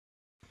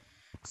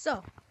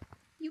So,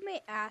 you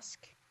may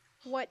ask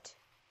what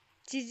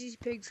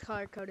tttpig's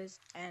color code is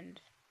and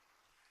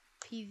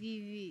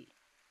PBBV.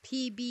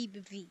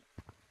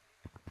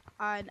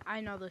 And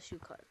I know those two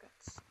color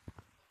codes.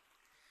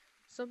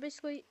 So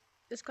basically,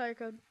 this color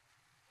code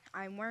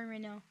I'm wearing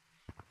right now,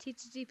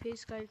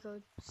 tttpig's color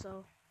code.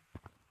 So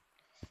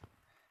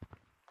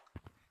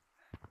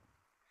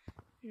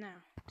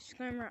now,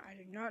 disclaimer: I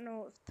do not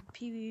know if the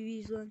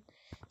PBBV is one.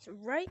 So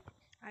right,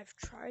 I've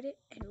tried it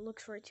and it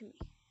looks right to me.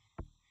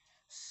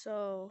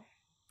 So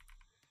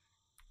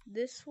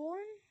this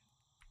one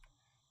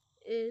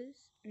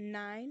is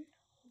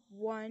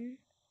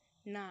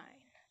 919.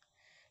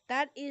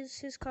 That is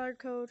his color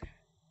code.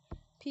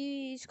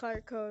 P's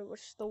color code,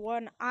 which is the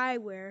one I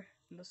wear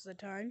most of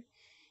the time,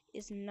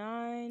 is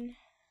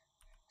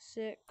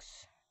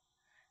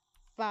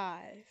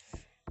 965.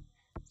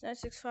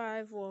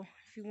 965. Well,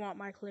 if you want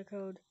my color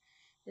code,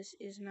 this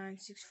is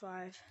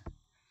 965.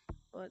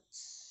 But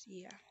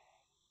yeah.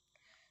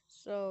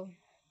 So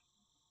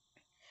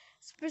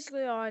that's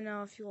basically all I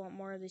know. If you want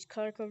more of these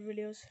color code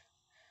videos,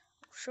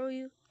 I'll show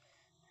you.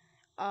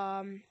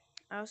 I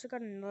also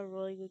got another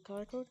really good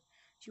color code.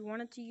 If you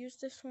wanted to use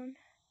this one,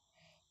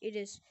 it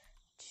is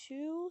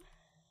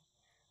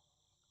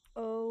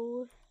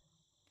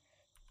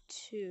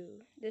 202.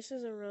 This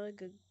is a really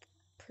good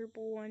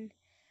purple one.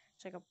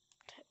 It's like a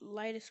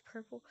lightest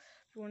purple.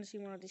 If you want to see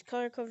one of these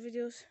color code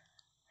videos,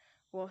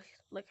 well,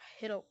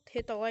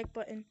 hit the like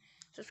button,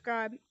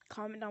 subscribe,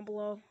 comment down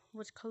below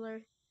which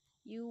color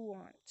you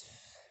want.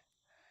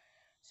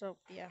 So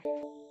yeah,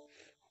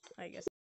 I guess.